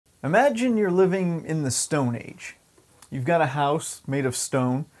Imagine you're living in the Stone Age. You've got a house made of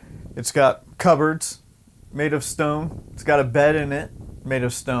stone. It's got cupboards made of stone. It's got a bed in it made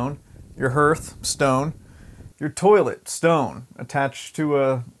of stone. Your hearth, stone. Your toilet, stone, attached to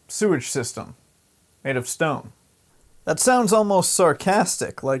a sewage system made of stone. That sounds almost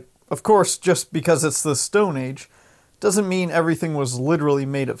sarcastic, like, of course, just because it's the Stone Age doesn't mean everything was literally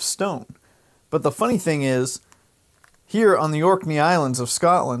made of stone. But the funny thing is, here on the Orkney Islands of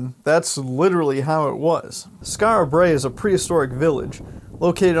Scotland, that's literally how it was. Skara Brae is a prehistoric village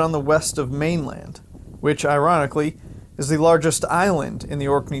located on the west of mainland, which, ironically, is the largest island in the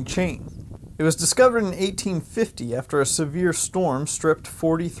Orkney chain. It was discovered in 1850 after a severe storm stripped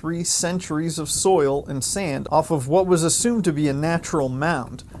 43 centuries of soil and sand off of what was assumed to be a natural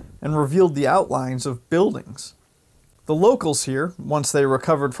mound and revealed the outlines of buildings. The locals here, once they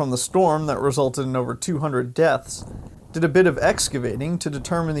recovered from the storm that resulted in over 200 deaths, did a bit of excavating to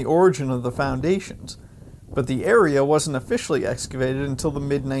determine the origin of the foundations, but the area wasn't officially excavated until the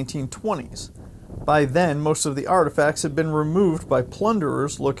mid-1920s. By then, most of the artifacts had been removed by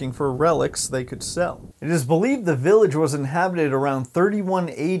plunderers looking for relics they could sell. It is believed the village was inhabited around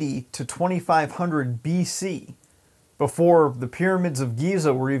 3180 to 2500 BC, before the pyramids of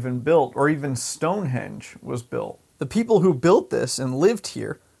Giza were even built, or even Stonehenge was built. The people who built this and lived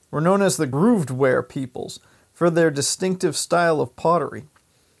here were known as the Grooved-ware peoples, for their distinctive style of pottery,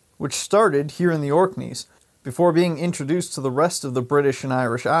 which started here in the Orkneys before being introduced to the rest of the British and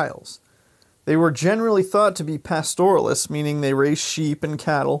Irish Isles. They were generally thought to be pastoralists, meaning they raised sheep and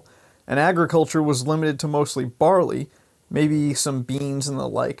cattle, and agriculture was limited to mostly barley, maybe some beans and the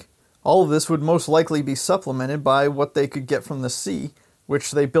like. All of this would most likely be supplemented by what they could get from the sea,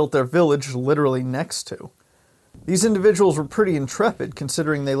 which they built their village literally next to. These individuals were pretty intrepid,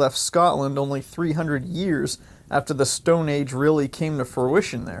 considering they left Scotland only 300 years after the Stone Age really came to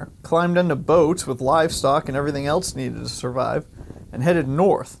fruition there, climbed into boats with livestock and everything else needed to survive, and headed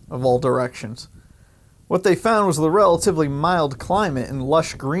north of all directions. What they found was the relatively mild climate and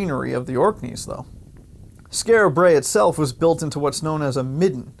lush greenery of the Orkneys, though. Skara Brae itself was built into what's known as a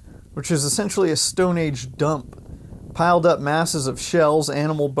midden, which is essentially a Stone Age dump. Piled up masses of shells,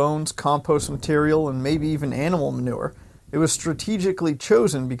 animal bones, compost material, and maybe even animal manure, it was strategically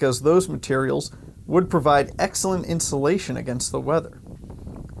chosen because those materials would provide excellent insulation against the weather.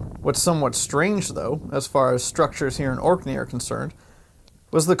 What's somewhat strange, though, as far as structures here in Orkney are concerned,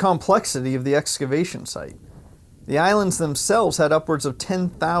 was the complexity of the excavation site. The islands themselves had upwards of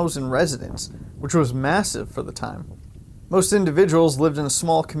 10,000 residents, which was massive for the time. Most individuals lived in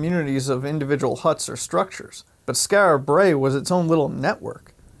small communities of individual huts or structures, but Skara Brae was its own little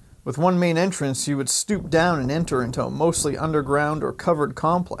network. With one main entrance, you would stoop down and enter into a mostly underground or covered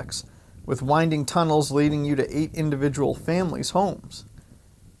complex, with winding tunnels leading you to 8 individual families' homes.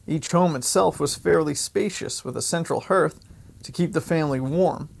 Each home itself was fairly spacious, with a central hearth to keep the family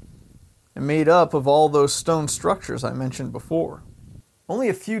warm, and made up of all those stone structures I mentioned before. Only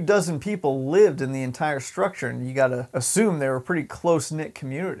a few dozen people lived in the entire structure, and you gotta assume they were a pretty close-knit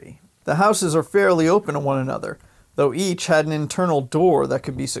community. The houses are fairly open to one another, though each had an internal door that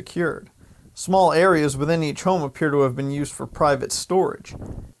could be secured. Small areas within each home appear to have been used for private storage.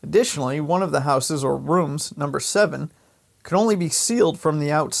 Additionally, one of the houses, or rooms, number 7, could only be sealed from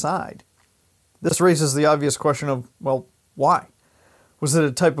the outside. This raises the obvious question of, well, why? Was it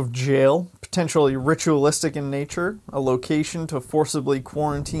a type of jail, potentially ritualistic in nature, a location to forcibly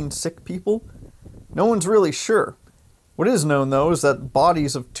quarantine sick people? No one's really sure. What is known, though, is that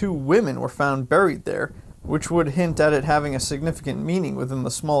bodies of 2 women were found buried there, which would hint at it having a significant meaning within the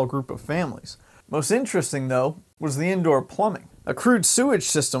small group of families. Most interesting, though, was the indoor plumbing. A crude sewage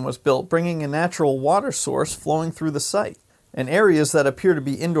system was built, bringing a natural water source flowing through the site, and areas that appear to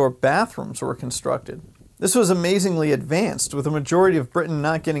be indoor bathrooms were constructed. This was amazingly advanced, with the majority of Britain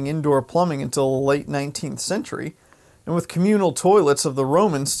not getting indoor plumbing until the late 19th century, and with communal toilets of the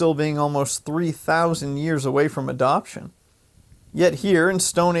Romans still being almost 3,000 years away from adoption. Yet here, in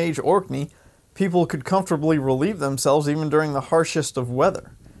Stone Age Orkney, people could comfortably relieve themselves even during the harshest of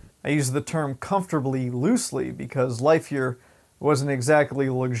weather. I use the term comfortably loosely because life here wasn't exactly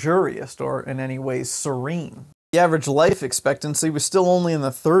luxurious or in any way serene. The average life expectancy was still only in the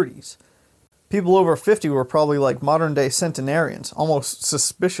 30s. People over 50 were probably like modern-day centenarians, almost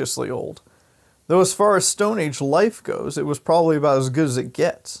suspiciously old. Though as far as Stone Age life goes, it was probably about as good as it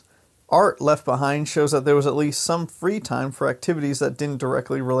gets. Art left behind shows that there was at least some free time for activities that didn't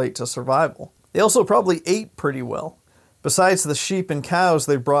directly relate to survival. They also probably ate pretty well. Besides the sheep and cows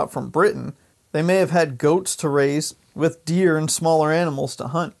they brought from Britain, they may have had goats to raise, with deer and smaller animals to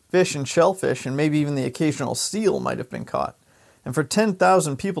hunt. Fish and shellfish, and maybe even the occasional seal might have been caught. And for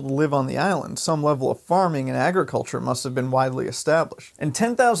 10,000 people to live on the island, some level of farming and agriculture must have been widely established. And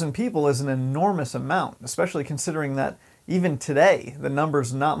 10,000 people is an enormous amount, especially considering that even today, the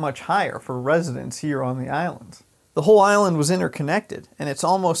number's not much higher for residents here on the islands. The whole island was interconnected, and it's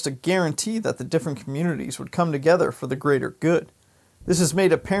almost a guarantee that the different communities would come together for the greater good. This is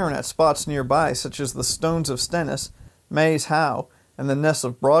made apparent at spots nearby, such as the stones of Stenness, maeshowe, and the ness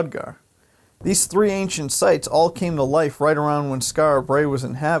of brodgar. These three ancient sites all came to life right around when Skara brae was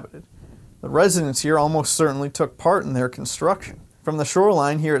inhabited. The residents here almost certainly took part in their construction. From the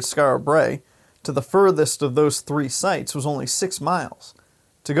shoreline here at Skara brae to the furthest of those three sites was only 6 miles.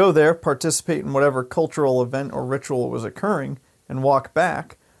 To go there, participate in whatever cultural event or ritual was occurring, and walk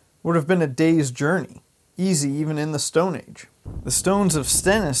back would have been a day's journey, easy even in the Stone Age. The stones of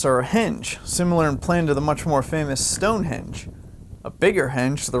Stenness are a henge, similar in plan to the much more famous Stonehenge. A bigger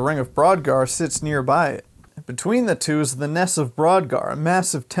henge, the Ring of Brodgar, sits nearby it. Between the two is the Ness of Brodgar, a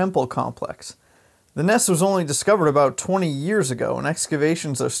massive temple complex. The ness was only discovered about 20 years ago, and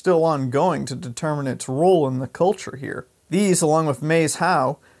excavations are still ongoing to determine its role in the culture here. These, along with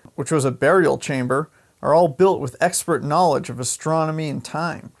maeshowe, which was a burial chamber, are all built with expert knowledge of astronomy and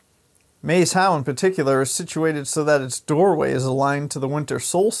time. Maeshowe in particular is situated so that its doorway is aligned to the winter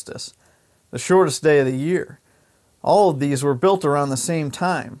solstice, the shortest day of the year. All of these were built around the same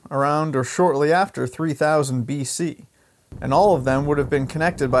time, around or shortly after 3000 BC, and all of them would have been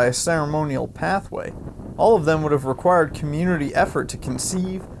connected by a ceremonial pathway. All of them would have required community effort to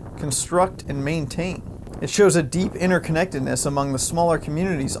conceive, construct, and maintain. It shows a deep interconnectedness among the smaller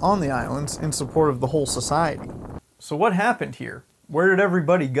communities on the islands in support of the whole society. So what happened here? Where did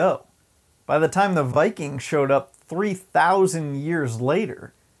everybody go? By the time the Vikings showed up 3,000 years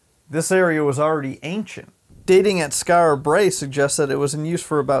later, this area was already ancient. Dating at Skara brae suggests that it was in use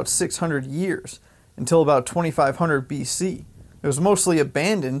for about 600 years, until about 2500 BC. It was mostly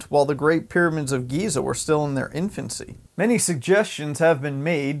abandoned while the Great Pyramids of Giza were still in their infancy. Many suggestions have been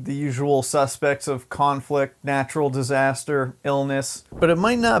made, the usual suspects of conflict, natural disaster, illness, but it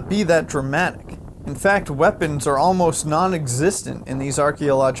might not be that dramatic. In fact, weapons are almost non-existent in these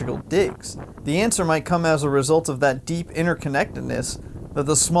archaeological digs. The answer might come as a result of that deep interconnectedness that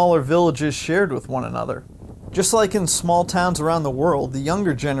the smaller villages shared with one another. Just like in small towns around the world, the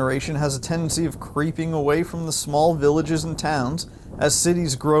younger generation has a tendency of creeping away from the small villages and towns as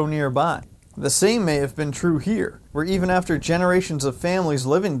cities grow nearby. The same may have been true here, where even after generations of families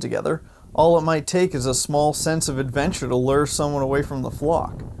living together, all it might take is a small sense of adventure to lure someone away from the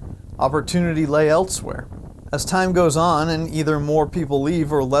flock. Opportunity lay elsewhere. As time goes on and either more people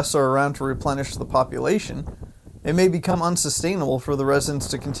leave or less are around to replenish the population, it may become unsustainable for the residents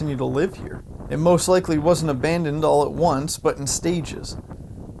to continue to live here. It most likely wasn't abandoned all at once, but in stages.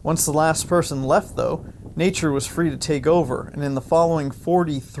 Once the last person left, though, nature was free to take over, and in the following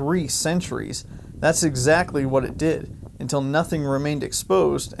 43 centuries, that's exactly what it did, until nothing remained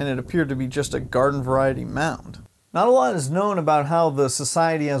exposed and it appeared to be just a garden-variety mound. Not a lot is known about how the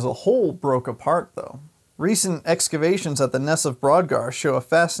society as a whole broke apart, though. Recent excavations at the Ness of Brodgar show a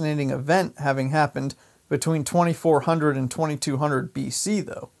fascinating event having happened between 2400 and 2200 BC,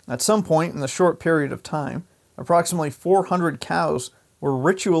 though. At some point in the short period of time, approximately 400 cows were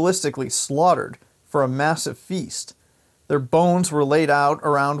ritualistically slaughtered for a massive feast. Their bones were laid out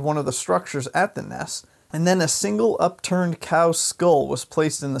around one of the structures at the ness, and then a single upturned cow's skull was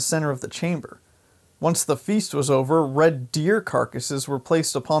placed in the center of the chamber. Once the feast was over, red deer carcasses were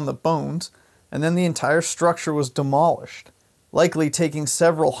placed upon the bones, and then the entire structure was demolished, likely taking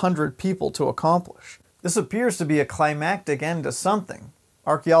several hundred people to accomplish. This appears to be a climactic end to something.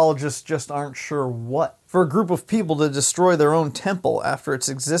 Archaeologists just aren't sure what. For a group of people to destroy their own temple after its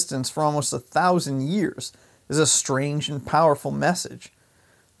existence for almost 1,000 years is a strange and powerful message.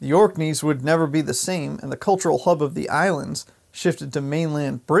 The Orkneys would never be the same, and the cultural hub of the islands shifted to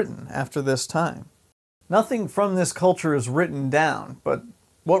mainland Britain after this time. Nothing from this culture is written down, but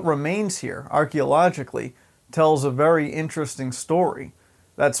what remains here, archaeologically, tells a very interesting story.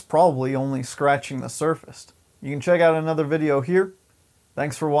 That's probably only scratching the surface. You can check out another video here.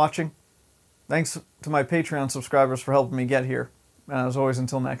 Thanks for watching. Thanks to my Patreon subscribers for helping me get here. And as always,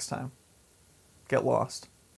 until next time, get lost.